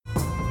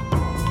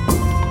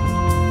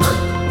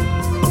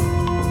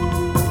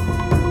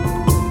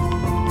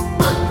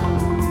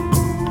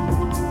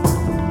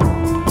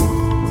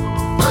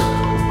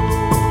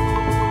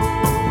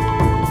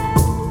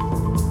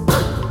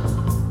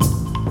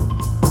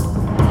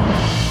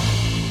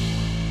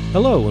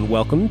Hello and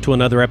welcome to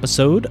another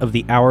episode of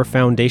the Our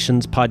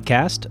Foundations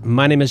podcast.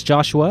 My name is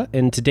Joshua,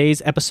 and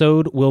today's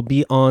episode will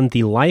be on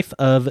the life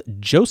of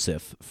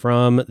Joseph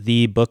from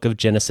the book of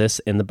Genesis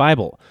in the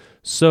Bible.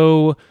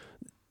 So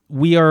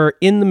we are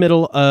in the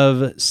middle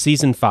of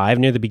season 5,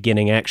 near the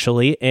beginning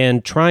actually,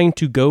 and trying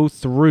to go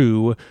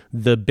through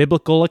the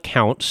biblical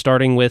account,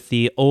 starting with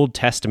the Old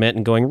Testament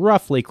and going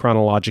roughly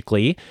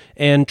chronologically,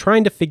 and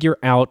trying to figure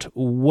out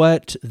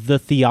what the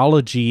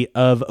theology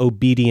of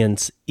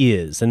obedience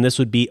is. And this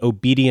would be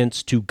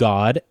obedience to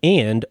God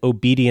and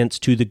obedience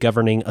to the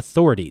governing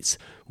authorities.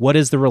 What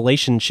is the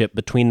relationship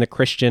between the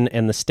Christian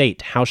and the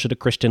state? How should a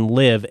Christian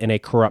live in a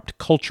corrupt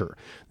culture?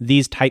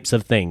 These types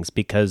of things,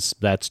 because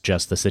that's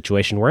just the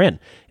situation we're in.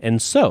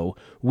 And so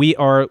we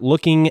are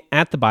looking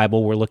at the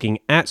Bible, we're looking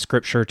at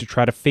Scripture to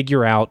try to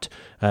figure out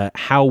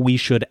how we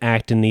should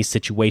act in these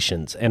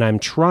situations. And I'm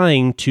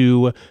trying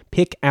to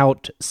pick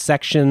out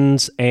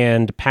sections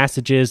and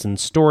passages and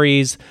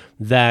stories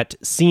that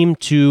seem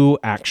to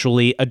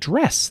actually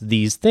address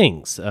these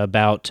things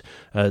about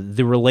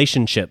the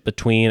relationship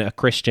between a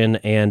Christian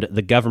and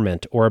the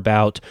government, or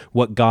about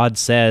what God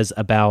says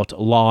about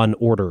law and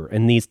order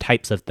and these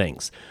types of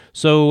things.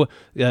 So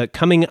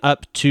coming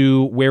up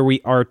to where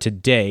we are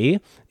today,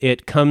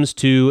 it comes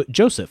to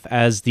Joseph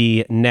as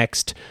the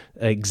next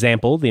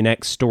example, the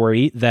next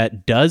story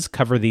that does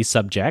cover these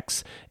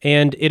subjects,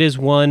 and it is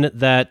one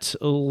that,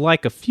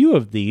 like a few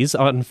of these,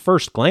 on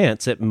first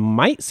glance, it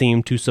might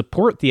seem to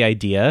support the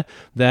idea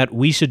that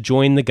we should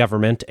join the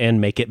government and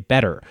make it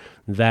better.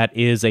 That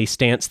is a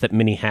stance that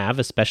many have,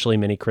 especially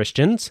many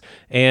Christians,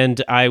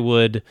 and I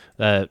would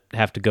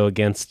have to go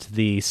against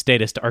the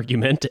statist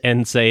argument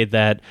and say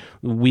that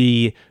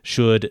we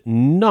should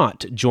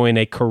not join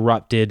a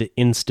corrupted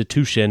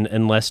institution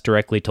unless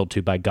directly told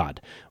to by God.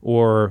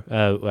 Or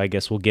I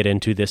guess we'll get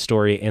into this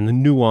story and the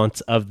nuance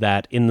of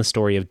that in the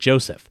story of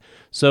Joseph.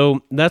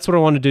 So that's what I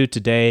want to do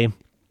today.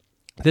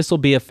 This will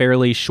be a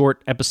fairly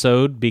short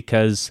episode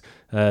because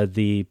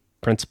the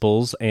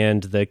principles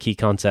and the key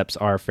concepts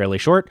are fairly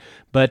short,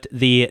 but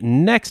the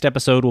next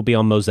episode will be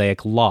on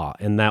Mosaic law,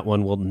 and that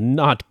one will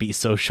not be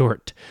so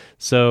short.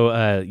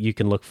 So you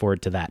can look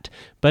forward to that.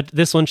 But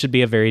this one should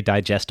be a very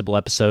digestible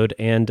episode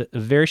and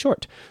very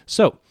short.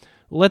 So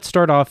let's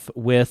start off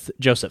with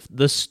Joseph.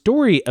 The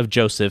story of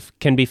Joseph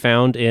can be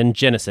found in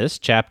Genesis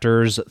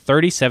chapters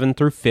 37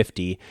 through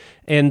 50,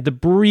 and the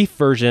brief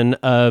version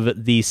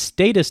of the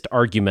statist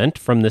argument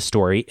from this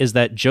story is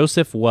that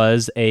Joseph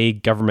was a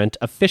government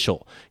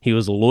official. He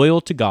was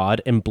loyal to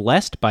God and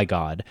blessed by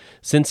God.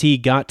 Since he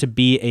got to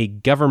be a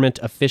government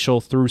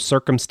official through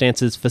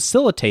circumstances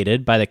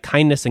facilitated by the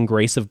kindness and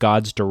grace of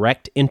God's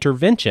direct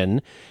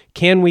intervention,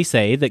 can we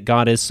say that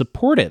God is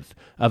supportive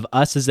of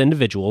us as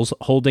individuals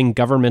holding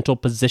governmental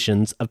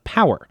positions of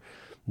power?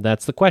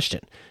 That's the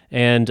question.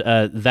 And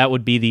that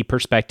would be the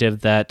perspective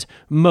that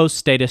most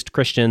statist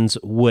Christians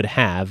would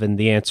have. And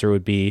the answer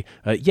would be,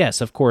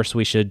 yes, of course,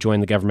 we should join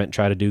the government,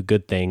 try to do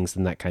good things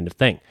and that kind of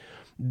thing.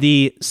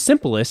 The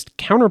simplest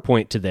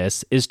counterpoint to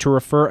this is to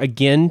refer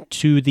again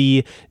to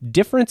the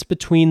difference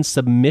between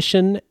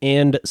submission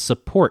and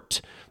support.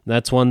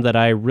 That's one that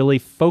I really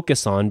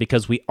focus on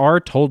because we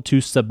are told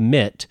to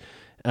submit.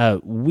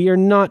 We are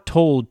not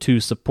told to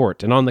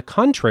support. And on the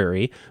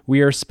contrary,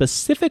 we are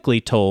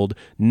specifically told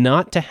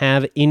not to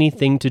have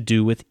anything to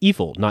do with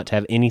evil, not to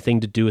have anything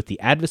to do with the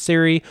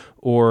adversary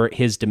or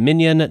his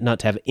dominion, not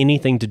to have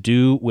anything to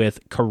do with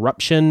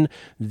corruption.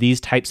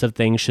 These types of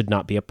things should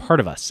not be a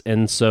part of us.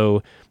 And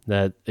so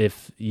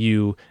if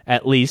you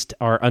at least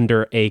are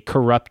under a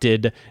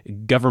corrupted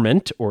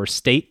government or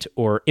state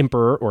or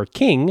emperor or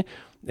king,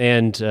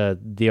 and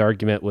the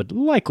argument would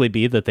likely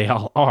be that they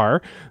all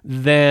are,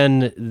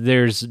 then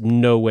there's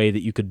no way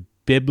that you could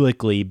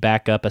biblically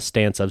back up a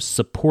stance of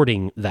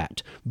supporting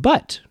that.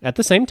 But at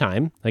the same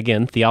time,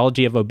 again,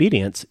 theology of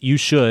obedience, you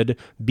should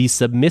be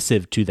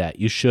submissive to that.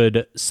 You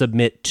should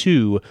submit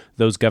to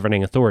those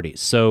governing authorities.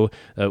 So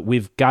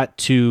we've got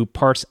to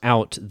parse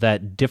out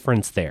that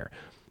difference there.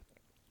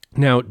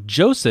 Now,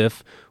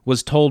 Joseph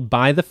was told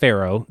by the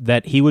Pharaoh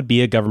that he would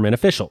be a government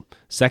official,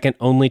 second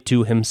only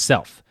to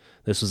himself.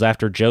 This was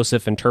after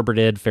Joseph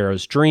interpreted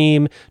Pharaoh's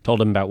dream, told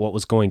him about what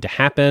was going to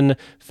happen.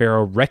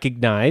 Pharaoh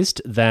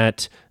recognized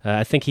that,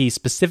 I think he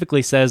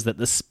specifically says that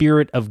the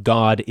Spirit of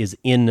God is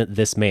in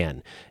this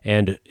man.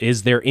 And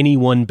is there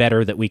anyone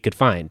better that we could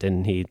find?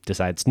 And he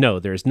decides, no,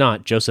 there's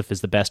not. Joseph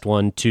is the best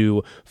one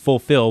to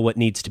fulfill what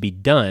needs to be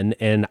done,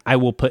 and I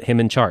will put him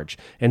in charge.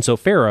 And so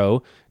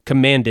Pharaoh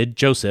commanded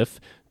Joseph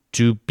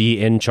to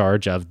be in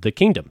charge of the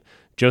kingdom.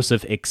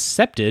 Joseph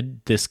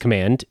accepted this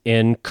command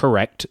in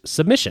correct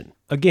submission.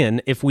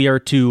 Again, if we are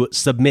to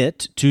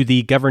submit to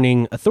the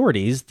governing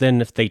authorities,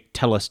 then if they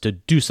tell us to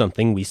do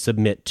something, we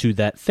submit to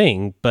that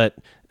thing. But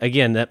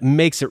again, that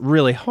makes it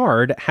really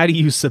hard. How do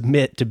you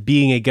submit to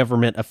being a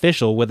government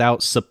official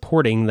without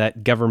supporting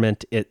that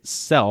government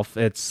itself?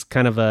 It's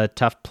kind of a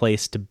tough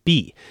place to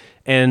be.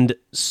 And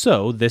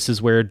so this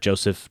is where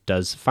Joseph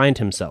does find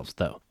himself,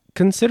 though.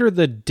 Consider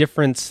the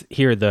difference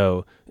here,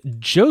 though.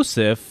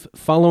 Joseph,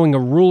 following a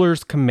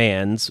ruler's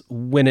commands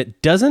when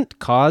it doesn't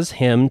cause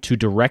him to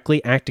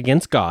directly act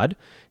against God,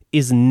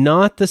 is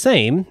not the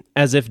same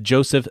as if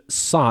Joseph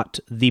sought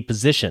the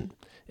position.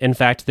 In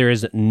fact, there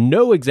is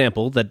no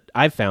example that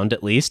I've found,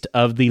 at least,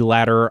 of the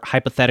latter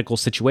hypothetical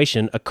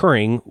situation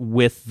occurring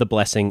with the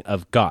blessing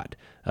of God,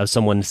 of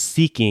someone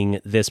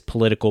seeking this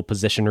political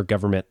position or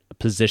government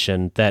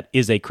position that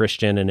is a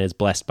Christian and is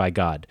blessed by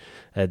God.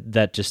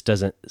 That just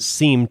doesn't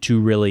seem to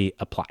really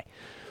apply.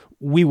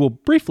 We will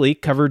briefly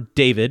cover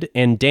David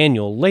and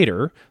Daniel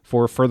later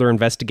for further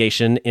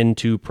investigation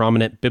into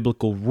prominent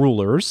biblical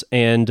rulers,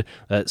 and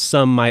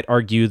some might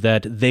argue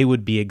that they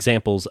would be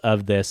examples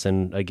of this,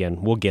 and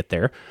again, we'll get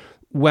there.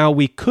 While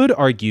we could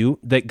argue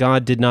that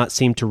God did not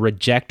seem to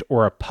reject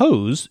or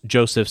oppose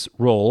Joseph's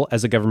role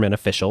as a government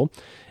official,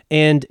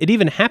 and it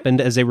even happened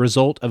as a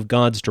result of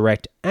God's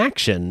direct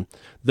action,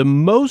 the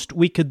most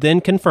we could then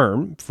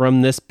confirm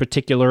from this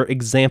particular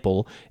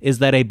example is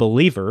that a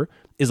believer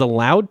is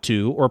allowed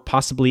to, or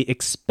possibly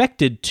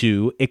expected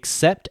to,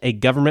 accept a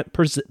government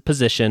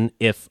position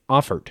if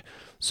offered.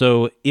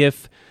 So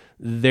if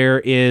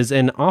there is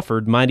an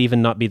offered, might even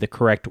not be the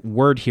correct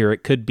word here.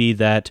 It could be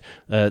that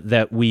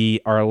that we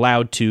are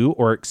allowed to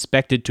or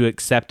expected to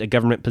accept a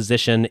government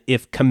position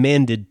if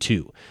commanded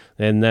to.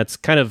 And that's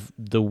kind of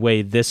the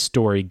way this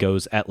story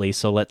goes, at least,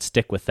 so let's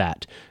stick with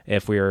that.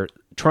 If we're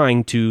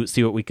trying to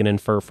see what we can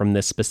infer from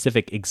this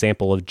specific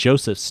example of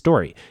Joseph's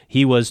story,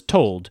 he was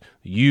told,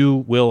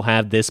 you will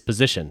have this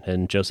position,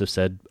 and Joseph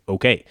said,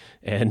 okay,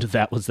 and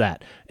that was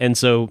that. And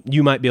so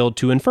you might be able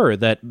to infer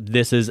that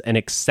this is an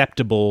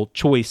acceptable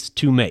choice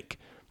to make.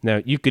 Now,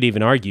 you could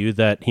even argue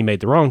that he made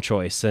the wrong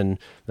choice, and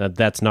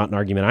that's not an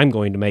argument I'm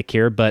going to make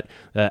here, but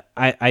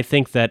I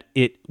think that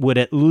it would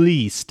at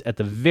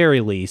the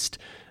very least,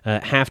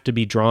 have to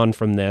be drawn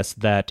from this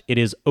that it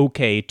is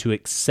okay to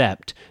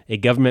accept a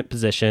government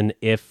position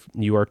if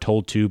you are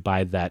told to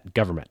by that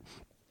government.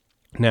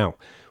 Now,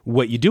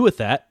 what you do with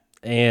that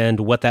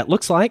and what that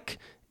looks like,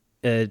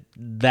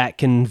 that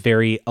can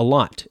vary a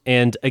lot.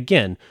 And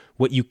again,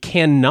 what you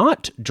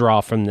cannot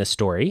draw from this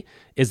story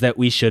is that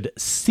we should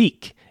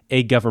seek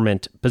a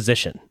government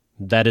position.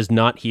 That is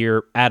not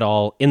here at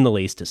all in the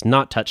least. It's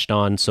not touched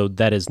on, so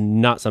that is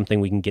not something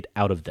we can get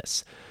out of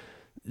this.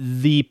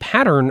 The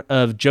pattern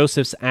of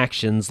Joseph's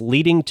actions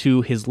leading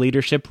to his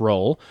leadership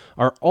role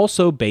are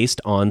also based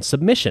on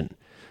submission.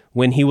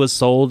 When he was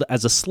sold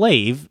as a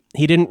slave,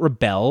 he didn't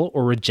rebel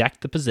or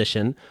reject the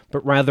position,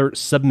 but rather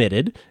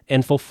submitted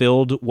and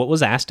fulfilled what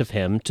was asked of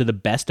him to the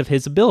best of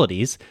his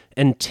abilities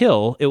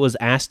until it was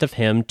asked of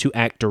him to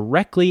act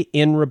directly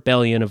in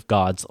rebellion of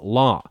God's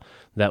law.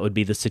 That would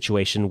be the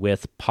situation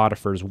with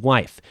Potiphar's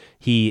wife.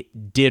 He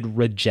did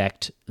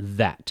reject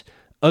that.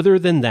 Other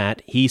than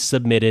that, he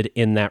submitted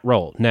in that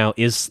role. Now,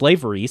 is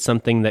slavery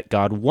something that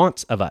God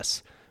wants of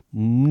us?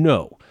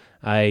 No.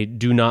 I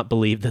do not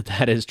believe that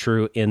that is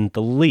true in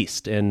the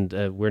least, and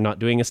we're not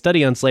doing a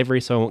study on slavery,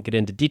 so I won't get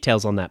into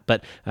details on that,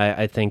 but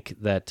I think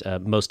that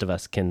most of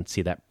us can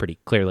see that pretty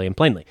clearly and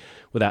plainly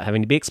without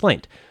having to be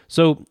explained.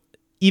 So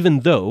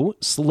even though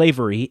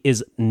slavery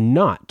is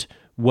not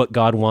what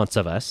God wants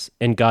of us,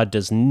 and God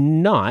does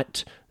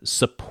not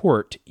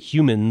support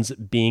humans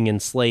being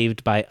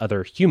enslaved by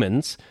other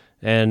humans,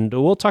 and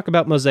we'll talk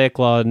about Mosaic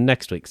law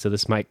next week, so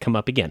this might come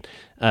up again.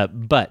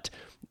 But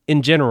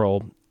in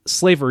general,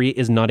 slavery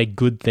is not a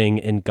good thing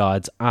in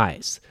God's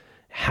eyes.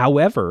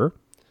 However,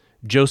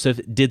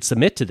 Joseph did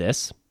submit to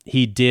this.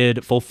 He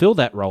did fulfill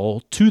that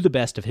role to the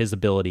best of his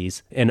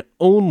abilities and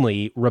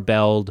only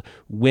rebelled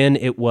when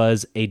it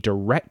was a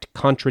direct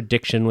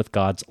contradiction with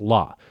God's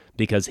law,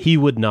 because he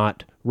would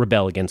not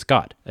rebel against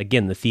God.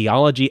 Again, the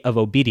theology of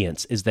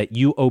obedience is that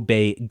you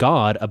obey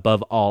God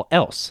above all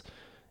else,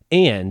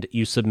 and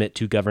you submit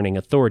to governing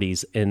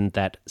authorities in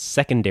that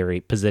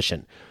secondary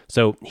position.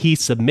 So he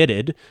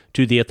submitted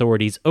to the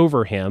authorities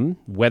over him,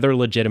 whether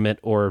legitimate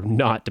or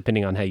not,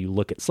 depending on how you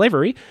look at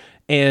slavery,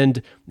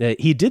 and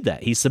he did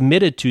that. He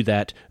submitted to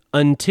that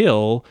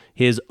until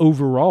his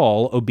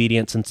overall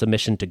obedience and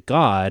submission to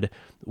God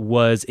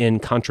was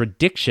in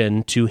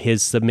contradiction to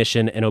his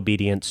submission and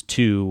obedience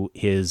to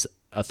his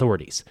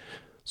authorities.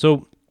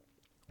 So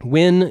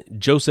when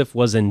Joseph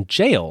was in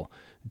jail,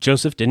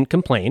 Joseph didn't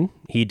complain.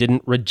 He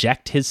didn't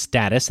reject his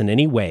status in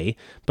any way,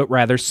 but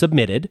rather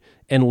submitted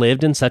and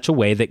lived in such a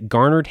way that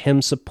garnered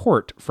him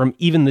support from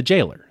even the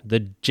jailer. The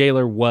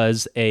jailer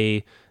was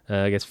I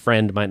guess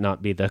friend might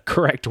not be the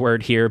correct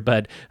word here,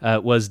 but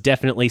was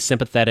definitely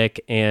sympathetic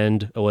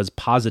and was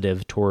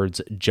positive towards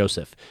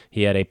Joseph.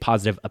 He had a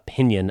positive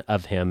opinion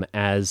of him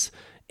as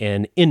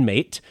an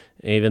inmate,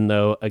 even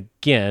though,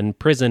 again,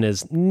 prison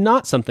is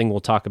not something we'll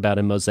talk about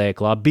in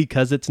Mosaic law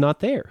because it's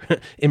not there.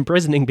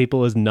 Imprisoning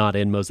people is not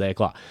in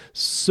Mosaic law.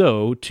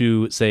 So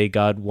to say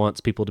God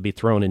wants people to be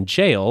thrown in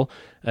jail,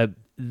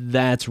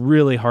 that's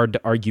really hard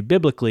to argue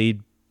biblically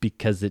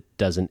because it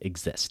doesn't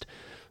exist.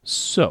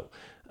 So,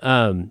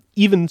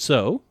 even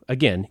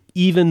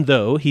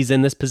though he's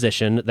in this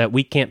position that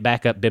we can't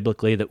back up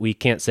biblically, that we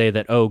can't say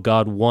that, oh,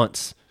 God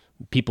wants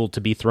people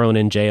to be thrown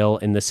in jail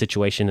in this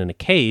situation in a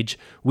cage.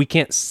 We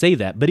can't say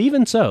that. But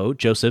even so,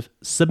 Joseph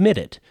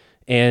submitted.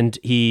 And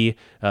he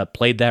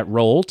played that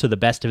role to the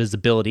best of his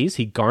abilities.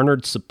 He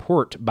garnered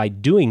support by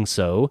doing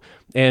so,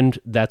 and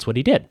that's what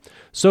he did.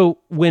 So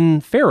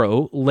when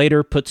Pharaoh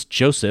later puts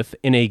Joseph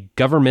in a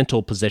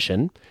governmental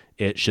position,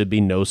 it should be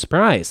no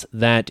surprise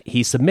that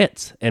he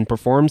submits and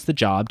performs the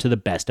job to the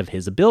best of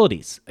his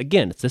abilities.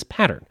 Again, it's this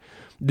pattern.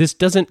 This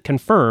doesn't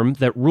confirm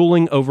that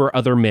ruling over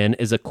other men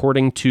is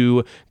according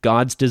to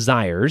God's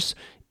desires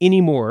any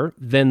more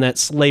than that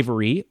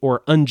slavery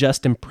or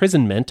unjust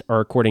imprisonment are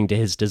according to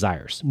his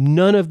desires.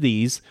 None of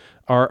these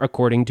are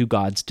according to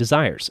God's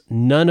desires.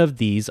 None of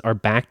these are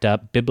backed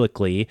up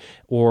biblically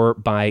or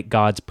by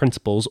God's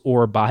principles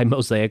or by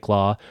Mosaic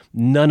law.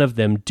 None of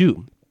them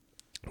do.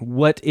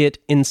 What it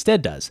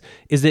instead does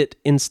is it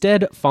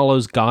instead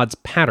follows God's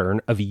pattern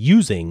of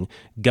using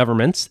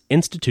governments,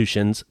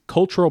 institutions,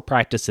 cultural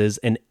practices,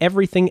 and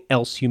everything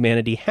else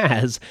humanity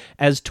has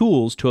as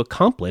tools to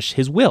accomplish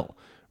his will,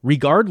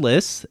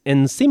 regardless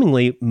and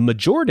seemingly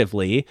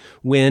majoritively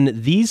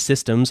when these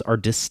systems are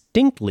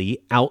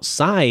distinctly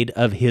outside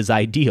of his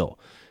ideal.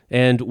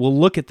 And we'll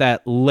look at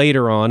that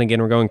later on.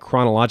 Again, we're going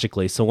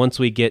chronologically. So once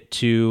we get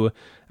to,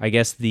 I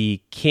guess,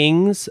 the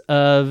kings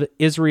of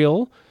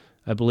Israel,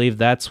 I believe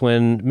that's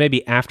when,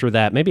 maybe after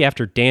that, maybe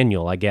after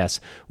Daniel, I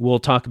guess, we'll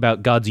talk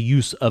about God's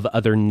use of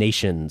other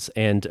nations.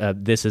 And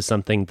this is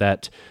something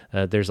that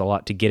there's a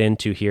lot to get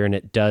into here, and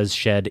it does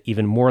shed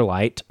even more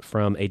light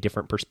from a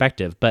different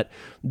perspective. But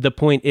the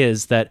point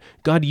is that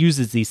God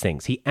uses these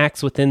things. He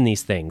acts within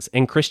these things,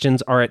 and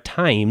Christians are at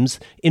times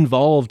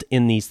involved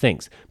in these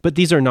things. But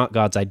these are not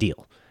God's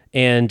ideal.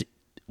 And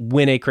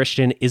when a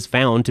Christian is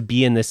found to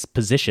be in this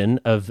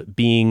position of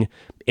being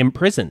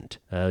imprisoned,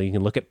 you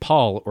can look at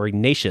Paul or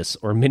Ignatius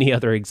or many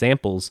other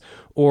examples,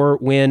 or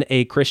when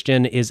a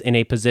Christian is in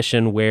a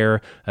position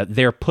where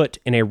they're put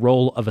in a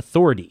role of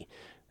authority,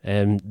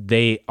 and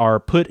they are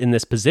put in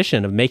this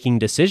position of making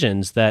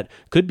decisions that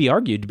could be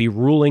argued to be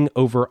ruling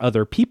over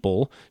other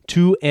people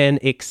to an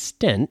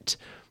extent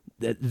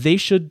that they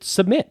should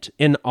submit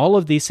in all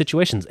of these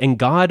situations. And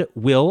God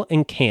will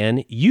and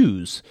can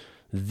use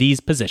these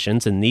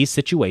positions and these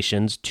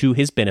situations to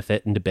his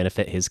benefit and to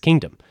benefit his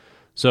kingdom.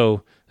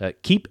 So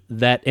keep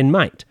that in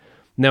mind.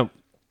 Now,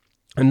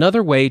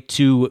 another way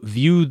to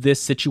view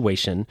this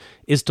situation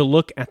is to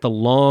look at the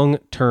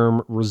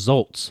long-term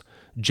results.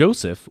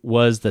 Joseph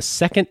was the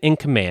second in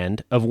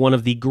command of one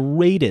of the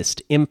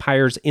greatest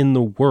empires in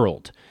the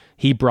world.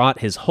 He brought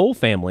his whole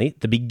family,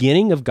 the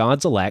beginning of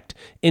God's elect,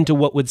 into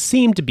what would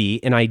seem to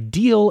be an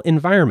ideal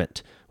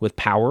environment with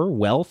power,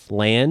 wealth,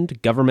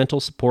 land, governmental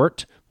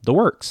support, the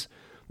works.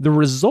 The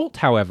result,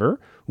 however,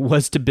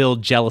 was to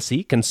build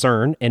jealousy,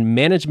 concern, and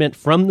management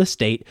from the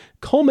state,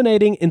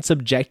 culminating in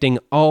subjecting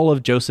all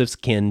of Joseph's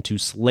kin to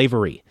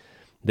slavery.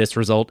 This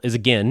result is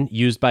again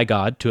used by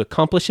God to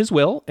accomplish his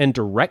will and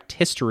direct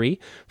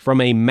history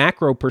from a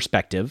macro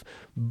perspective,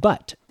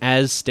 but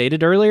as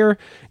stated earlier,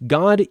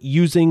 God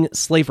using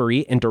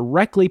slavery and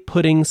directly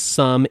putting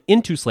some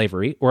into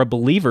slavery, or a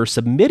believer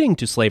submitting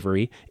to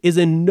slavery, is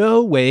in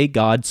no way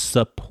God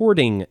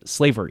supporting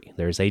slavery.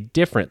 There's a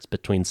difference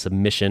between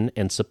submission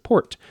and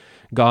support.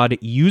 God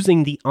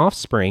using the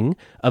offspring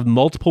of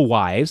multiple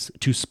wives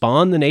to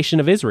spawn the nation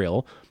of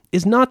Israel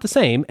is not the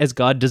same as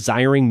God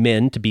desiring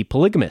men to be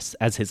polygamous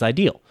as his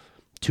ideal.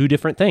 Two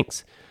different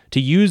things. To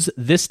use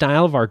this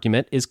style of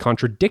argument is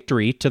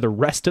contradictory to the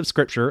rest of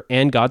Scripture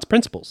and God's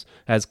principles,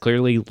 as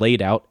clearly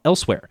laid out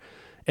elsewhere.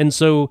 And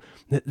so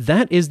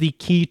that is the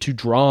key to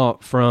draw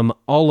from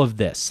all of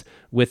this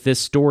with this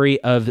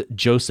story of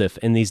Joseph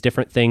and these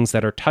different things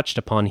that are touched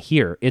upon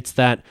here. It's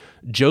that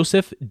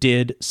Joseph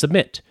did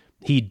submit.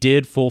 He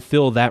did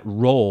fulfill that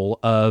role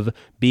of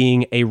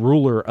being a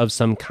ruler of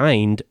some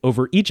kind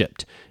over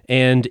Egypt.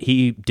 And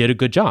he did a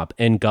good job,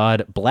 and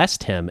God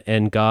blessed him,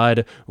 and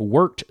God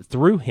worked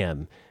through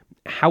him.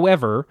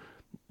 However,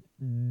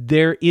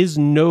 there is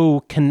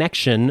no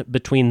connection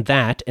between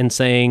that and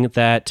saying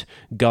that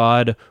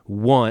God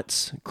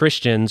wants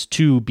Christians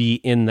to be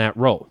in that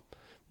role.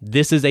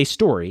 This is a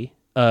story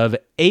of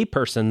a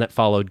person that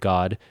followed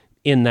God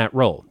in that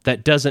role.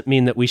 That doesn't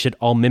mean that we should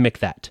all mimic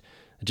that.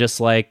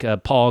 Just like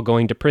Paul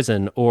going to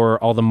prison or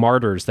all the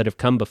martyrs that have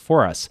come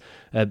before us.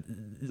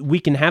 We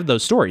can have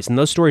those stories, and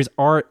those stories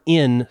are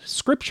in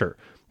Scripture.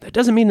 That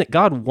doesn't mean that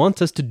God wants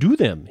us to do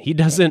them. He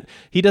doesn't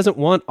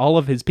want all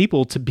of his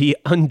people to be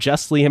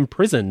unjustly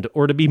imprisoned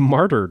or to be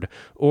martyred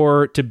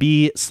or to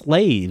be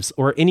slaves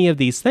or any of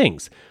these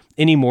things.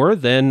 Any more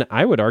than,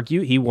 I would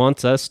argue, he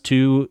wants us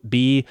to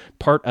be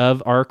part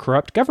of our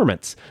corrupt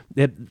governments.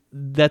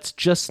 That's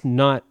just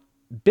not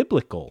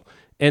biblical.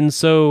 And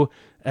so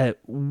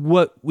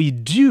what we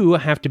do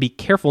have to be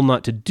careful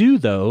not to do,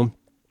 though,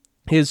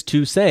 is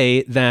to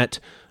say that,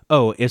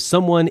 if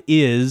someone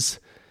is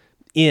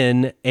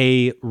in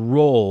a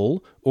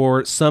role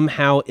or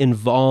somehow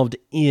involved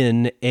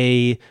in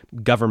a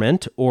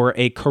government or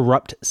a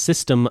corrupt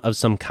system of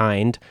some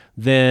kind,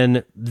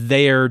 then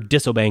they're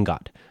disobeying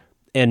God.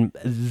 And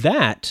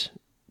that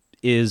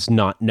is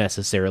not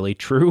necessarily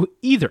true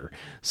either.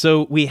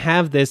 So we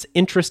have this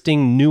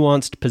interesting,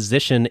 nuanced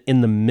position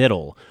in the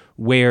middle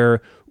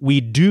where we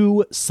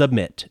do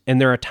submit, and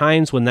there are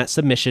times when that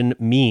submission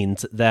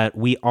means that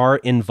we are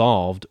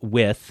involved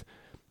with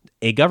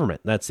a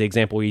government. That's the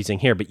example we're using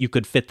here, but you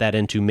could fit that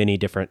into many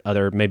different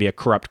other, maybe a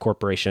corrupt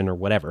corporation or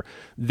whatever.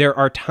 There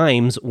are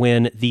times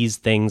when these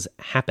things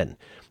happen,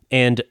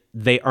 and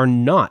they are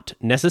not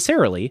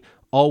necessarily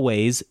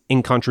always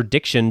in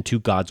contradiction to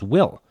God's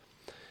will.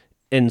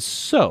 And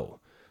so,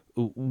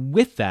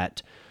 with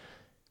that,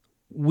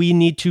 we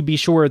need to be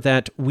sure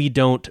that we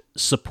don't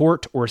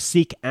support or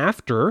seek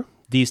after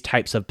these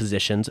types of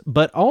positions,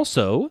 but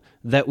also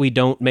that we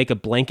don't make a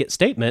blanket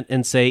statement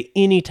and say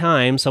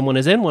anytime someone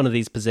is in one of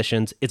these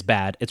positions, it's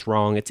bad, it's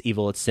wrong, it's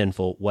evil, it's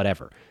sinful,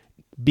 whatever,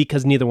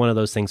 because neither one of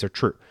those things are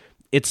true.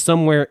 It's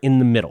somewhere in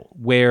the middle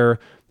where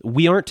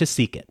we aren't to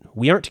seek it.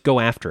 We aren't to go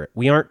after it.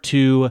 We aren't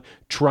to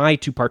try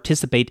to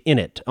participate in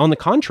it. On the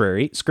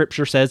contrary,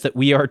 Scripture says that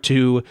we are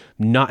to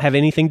not have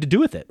anything to do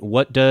with it.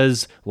 What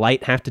does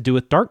light have to do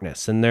with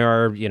darkness? And there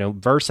are,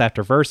 verse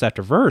after verse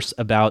after verse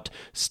about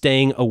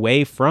staying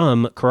away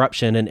from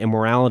corruption and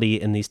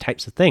immorality and these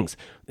types of things.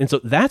 And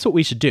so that's what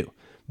we should do.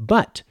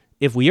 But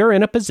if we are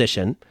in a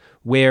position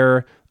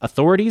where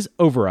authorities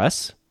over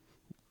us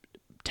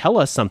tell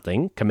us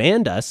something,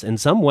 command us in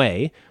some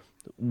way,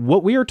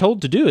 what we are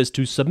told to do is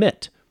to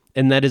submit,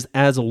 and that is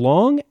as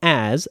long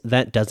as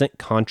that doesn't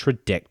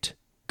contradict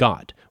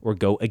God or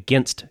go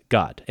against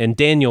God. And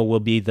Daniel will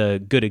be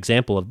the good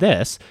example of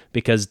this,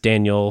 because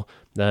Daniel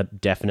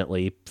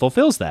definitely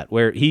fulfills that,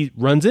 where he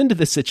runs into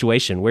this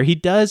situation where he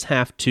does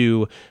have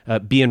to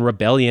be in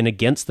rebellion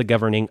against the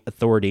governing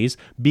authorities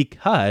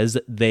because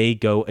they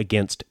go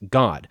against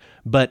God.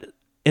 But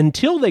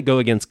until they go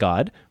against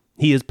God,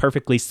 he is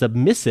perfectly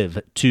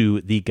submissive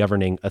to the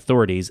governing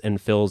authorities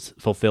and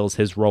fulfills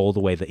his role the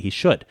way that he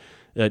should,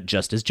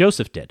 just as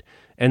Joseph did.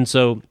 And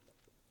so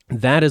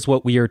that is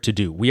what we are to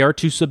do. We are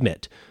to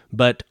submit.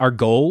 But our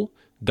goal,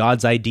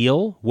 God's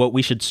ideal, what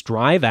we should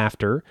strive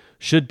after,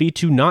 should be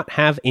to not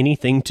have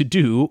anything to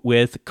do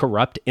with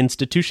corrupt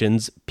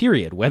institutions,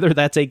 period. Whether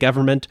that's a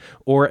government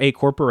or a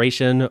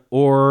corporation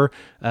or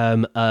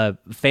a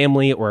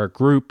family or a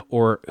group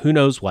or who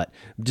knows what.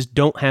 Just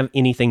don't have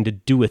anything to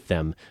do with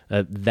them.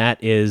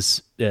 That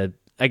is...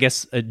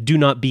 do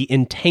not be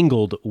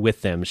entangled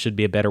with them should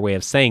be a better way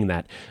of saying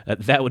that.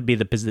 That would be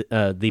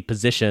the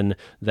position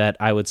that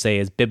I would say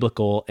is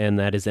biblical and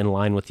that is in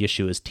line with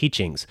Yeshua's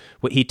teachings.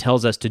 What he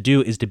tells us to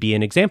do is to be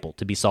an example,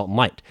 to be salt and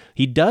light.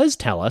 He does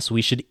tell us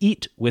we should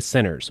eat with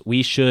sinners.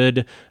 We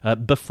should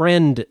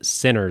befriend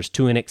sinners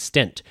to an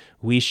extent.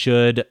 We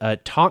should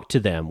talk to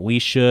them. We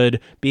should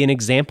be an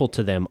example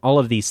to them. All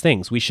of these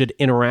things. We should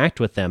interact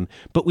with them,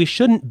 but we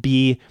shouldn't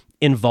be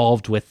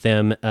involved with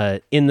them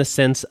in the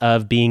sense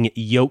of being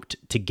yoked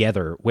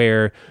together,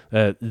 where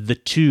the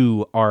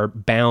two are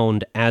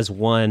bound as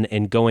one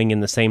and going in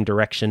the same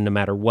direction no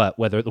matter what,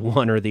 whether the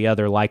one or the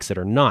other likes it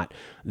or not.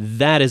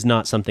 That is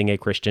not something a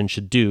Christian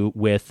should do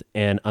with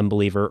an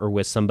unbeliever or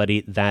with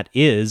somebody that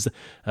is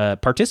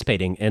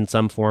participating in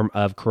some form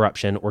of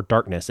corruption or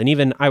darkness. And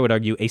even, I would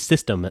argue, a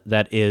system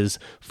that is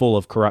full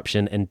of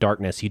corruption and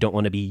darkness. You don't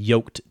want to be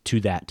yoked to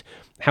that.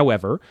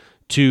 However,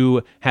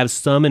 to have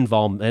some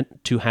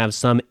involvement, to have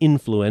some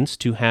influence,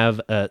 to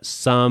have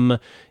some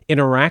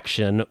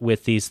interaction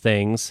with these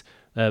things,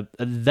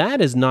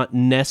 that is not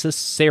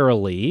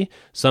necessarily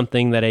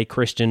something that a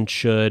Christian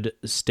should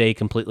stay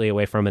completely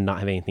away from and not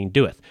have anything to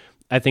do with.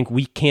 I think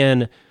we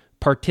can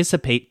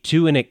participate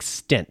to an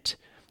extent,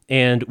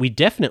 and we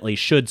definitely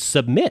should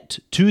submit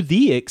to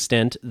the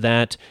extent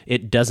that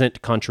it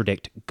doesn't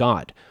contradict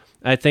God.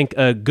 I think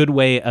a good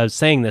way of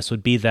saying this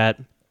would be that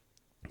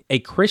a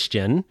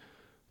Christian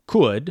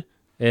could,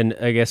 and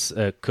I guess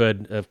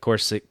could, of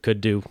course,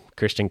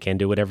 Christian can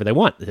do whatever they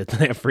want.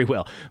 They have free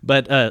will.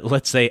 But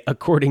let's say,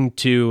 according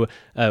to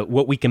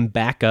what we can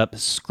back up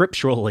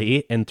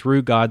scripturally and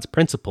through God's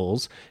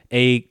principles,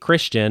 a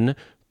Christian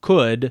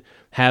could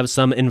have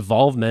some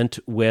involvement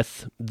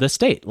with the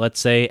state. Let's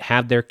say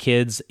have their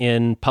kids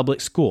in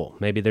public school.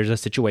 Maybe there's a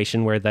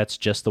situation where that's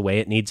just the way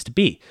it needs to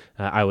be.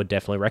 I would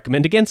definitely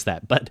recommend against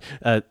that, but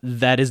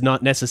that is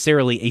not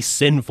necessarily a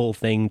sinful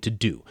thing to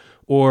do.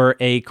 Or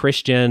a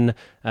Christian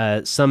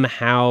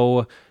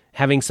somehow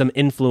having some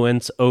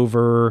influence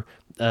over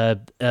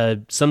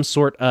some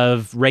sort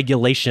of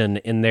regulation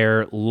in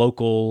their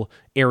local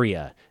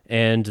area.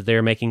 And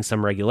they're making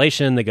some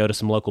regulation. They go to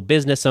some local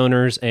business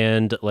owners,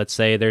 and let's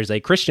say there's a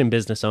Christian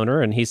business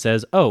owner, and he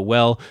says, oh,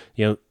 well,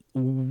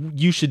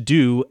 you should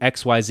do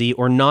XYZ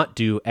or not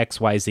do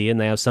XYZ,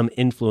 and they have some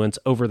influence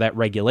over that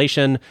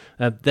regulation.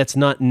 That's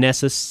not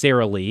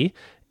necessarily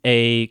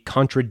a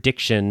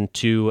contradiction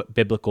to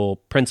biblical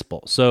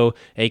principle. So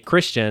a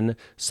Christian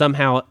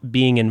somehow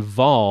being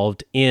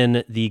involved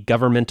in the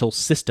governmental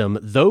system,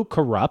 though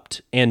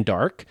corrupt and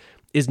dark,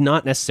 is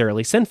not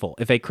necessarily sinful.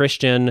 If a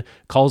Christian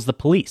calls the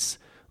police,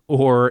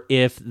 or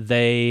if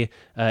they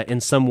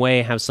in some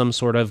way have some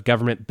sort of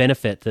government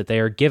benefit that they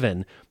are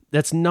given,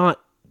 that's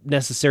not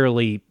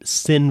necessarily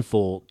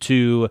sinful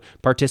to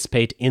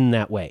participate in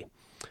that way.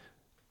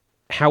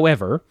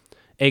 However,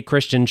 a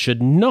Christian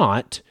should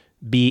not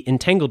be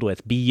entangled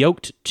with, be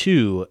yoked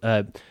to,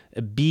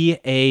 be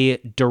a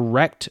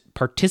direct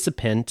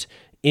participant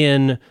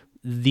in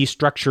the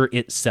structure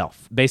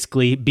itself,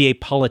 basically be a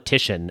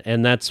politician.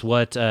 And that's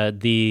what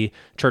the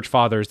church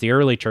fathers, the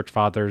early church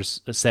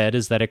fathers said,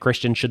 is that a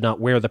Christian should not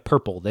wear the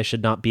purple. They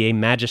should not be a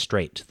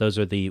magistrate. Those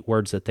are the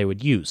words that they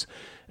would use.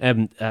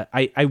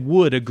 I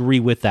would agree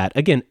with that.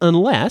 Again,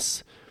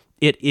 unless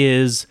it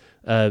is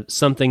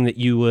something that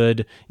you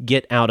would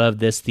get out of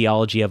this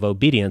theology of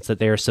obedience, that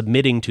they are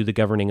submitting to the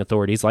governing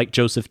authorities like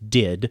Joseph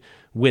did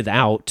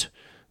without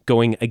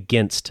going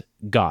against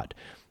God.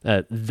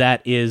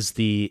 That is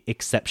the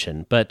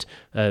exception, but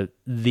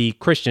the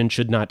Christian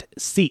should not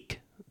seek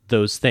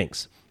those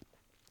things.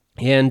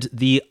 And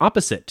the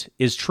opposite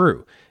is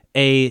true.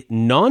 A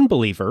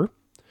non-believer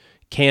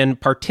can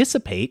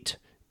participate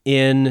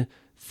in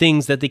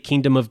things that the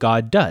kingdom of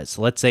God does.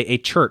 Let's say a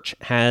church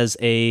has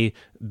a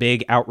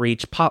big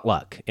outreach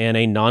potluck and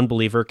a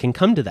non-believer can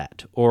come to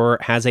that, or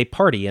has a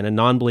party and a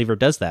non-believer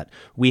does that.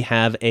 We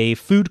have a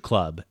food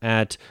club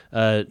at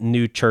a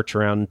new church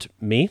around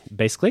me,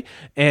 basically,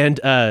 and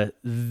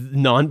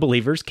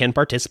non-believers can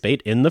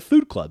participate in the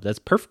food club. That's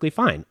perfectly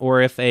fine.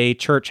 Or if a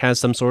church has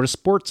some sort of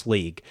sports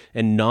league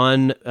and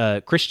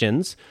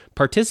non-Christians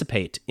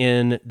participate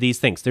in these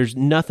things, there's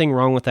nothing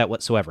wrong with that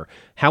whatsoever.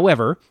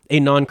 However, a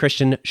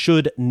non-Christian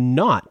should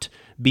not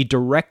be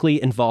directly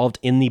involved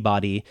in the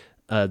body,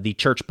 the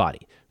church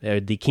body,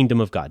 the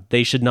kingdom of God.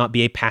 They should not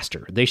be a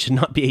pastor. They should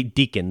not be a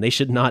deacon. They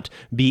should not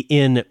be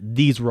in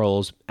these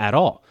roles at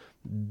all.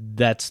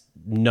 That's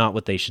not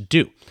what they should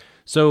do.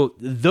 So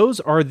those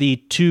are the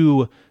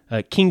two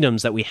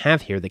kingdoms that we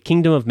have here, the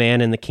kingdom of man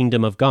and the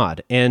kingdom of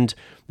God. And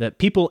that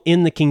people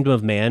in the kingdom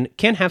of man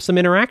can have some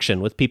interaction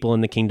with people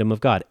in the kingdom of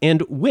God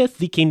and with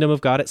the kingdom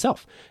of God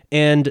itself.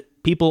 And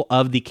people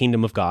of the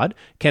kingdom of God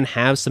can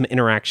have some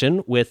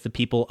interaction with the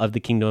people of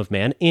the kingdom of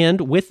man and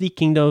with the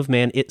kingdom of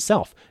man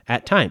itself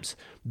at times.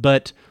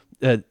 But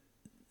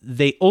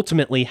they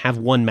ultimately have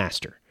one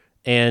master.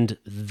 And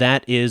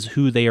that is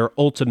who they are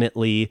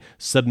ultimately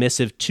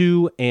submissive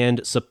to and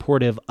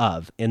supportive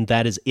of. And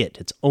that is it.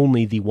 It's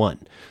only the one.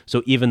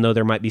 So even though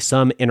there might be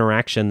some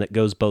interaction that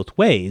goes both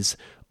ways,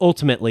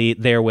 ultimately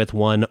they're with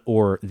one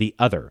or the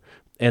other.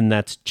 And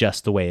that's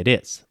just the way it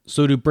is.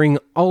 So to bring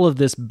all of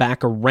this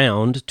back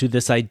around to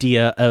this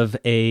idea of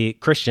a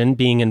Christian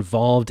being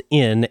involved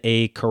in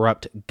a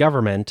corrupt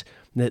government,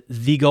 that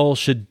the goal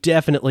should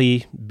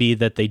definitely be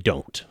that they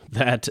don't,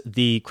 that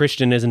the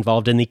Christian is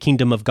involved in the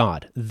kingdom of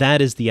God.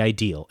 That is the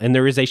ideal. And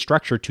there is a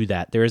structure to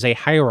that. There is a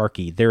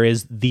hierarchy. There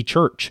is the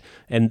church.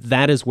 And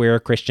that is where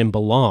a Christian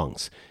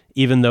belongs.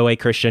 Even though a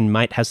Christian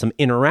might have some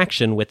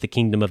interaction with the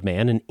kingdom of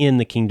man and in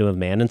the kingdom of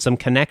man and some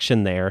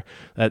connection there,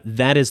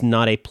 that is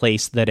not a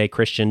place that a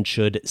Christian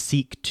should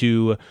seek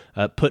to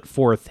put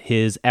forth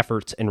his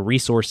efforts and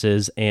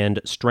resources and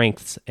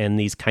strengths and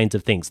these kinds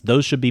of things.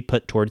 Those should be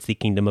put towards the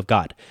kingdom of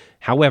God.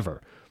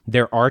 However,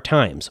 there are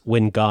times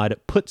when God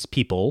puts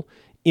people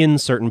in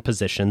certain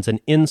positions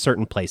and in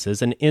certain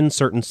places and in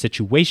certain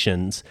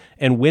situations,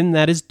 and when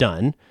that is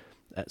done,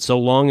 so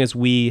long as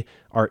we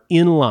are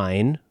in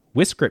line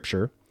with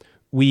Scripture,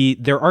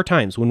 there are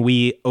times when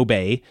we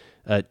obey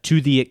to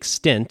the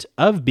extent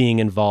of being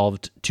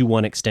involved to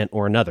one extent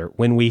or another,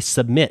 when we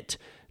submit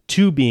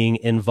to being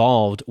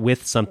involved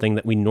with something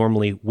that we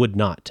normally would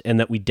not, and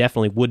that we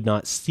definitely would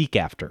not seek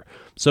after.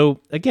 So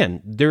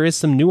again, there is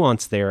some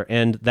nuance there,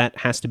 and that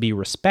has to be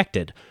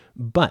respected.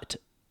 But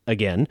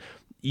again,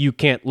 you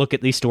can't look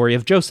at the story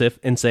of Joseph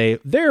and say,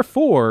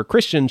 therefore,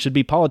 Christians should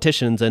be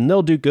politicians and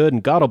they'll do good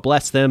and God will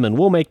bless them and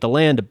we'll make the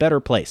land a better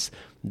place.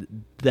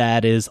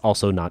 That is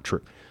also not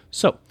true.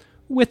 So,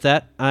 with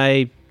that,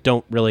 I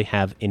don't really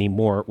have any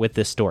more with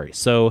this story.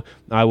 So,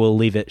 I will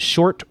leave it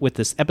short with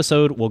this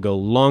episode. We'll go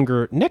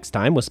longer next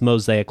time with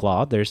Mosaic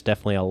Law. There's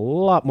definitely a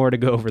lot more to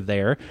go over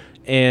there.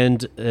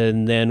 And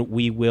then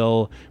we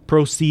will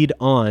proceed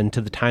on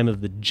to the time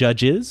of the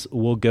Judges.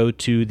 We'll go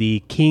to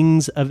the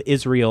Kings of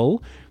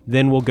Israel.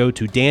 Then we'll go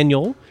to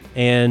Daniel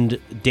and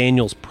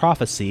Daniel's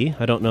prophecy.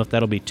 I don't know if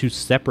that'll be two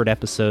separate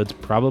episodes,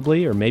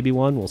 probably, or maybe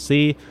one. We'll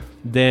see.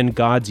 Then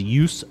God's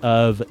use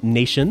of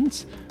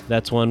nations.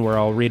 That's one where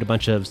I'll read a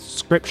bunch of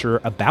scripture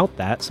about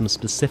that, some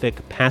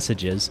specific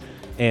passages,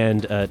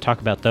 and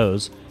talk about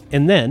those.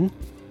 And then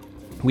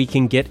we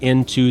can get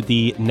into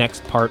the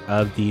next part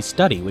of the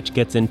study, which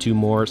gets into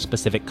more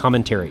specific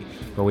commentary,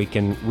 where we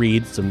can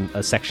read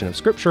a section of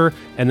scripture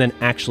and then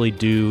actually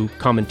do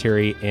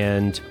commentary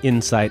and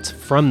insights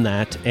from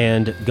that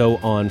and go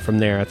on from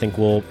there. I think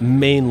we'll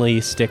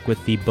mainly stick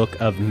with the book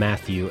of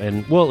Matthew,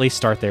 and we'll at least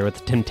start there with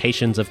the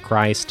temptations of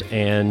Christ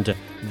and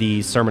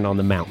the Sermon on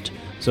the Mount.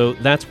 So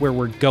that's where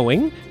we're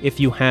going. If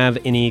you have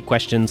any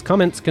questions,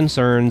 comments,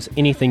 concerns,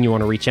 anything you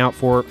want to reach out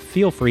for,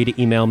 feel free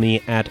to email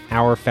me at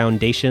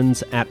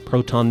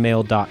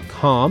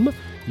ourfoundations@protonmail.com.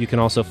 You can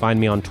also find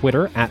me on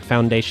Twitter at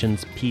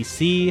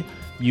FoundationsPC.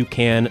 You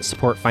can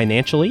support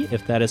financially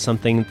if that is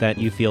something that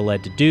you feel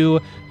led to do.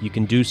 You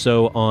can do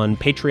so on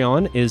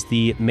Patreon is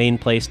the main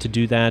place to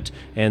do that,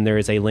 and there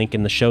is a link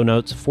in the show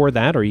notes for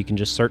that, or you can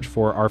just search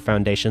for Our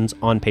Foundations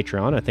on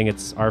Patreon. I think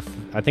it's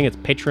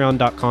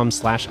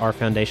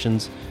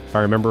patreon.com/ourfoundations, if I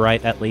remember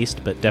right at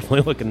least, but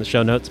definitely look in the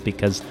show notes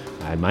because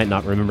I might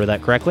not remember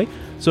that correctly.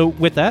 So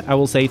with that, I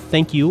will say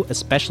thank you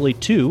especially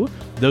to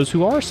those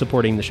who are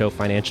supporting the show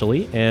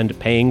financially and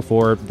paying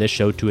for this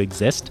show to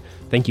exist.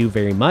 Thank you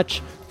very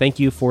much. Thank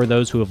you for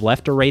those who have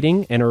left a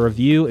rating and a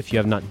review. If you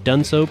have not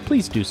done so,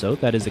 please do so.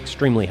 That is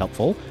extremely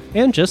helpful.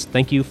 And just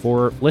thank you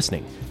for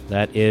listening.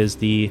 That is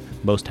the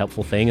most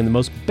helpful thing and the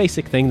most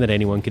basic thing that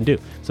anyone can do.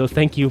 So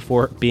thank you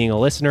for being a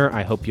listener.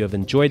 I hope you have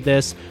enjoyed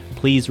this.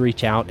 Please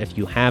reach out if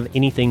you have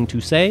anything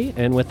to say.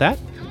 And with that,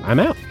 I'm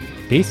out.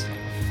 Peace.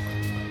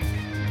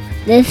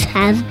 This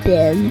has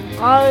been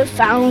Our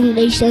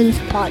Foundations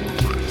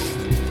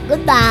Podcast.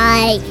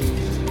 Goodbye.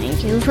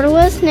 Thank you for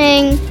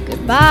listening.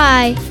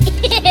 Goodbye.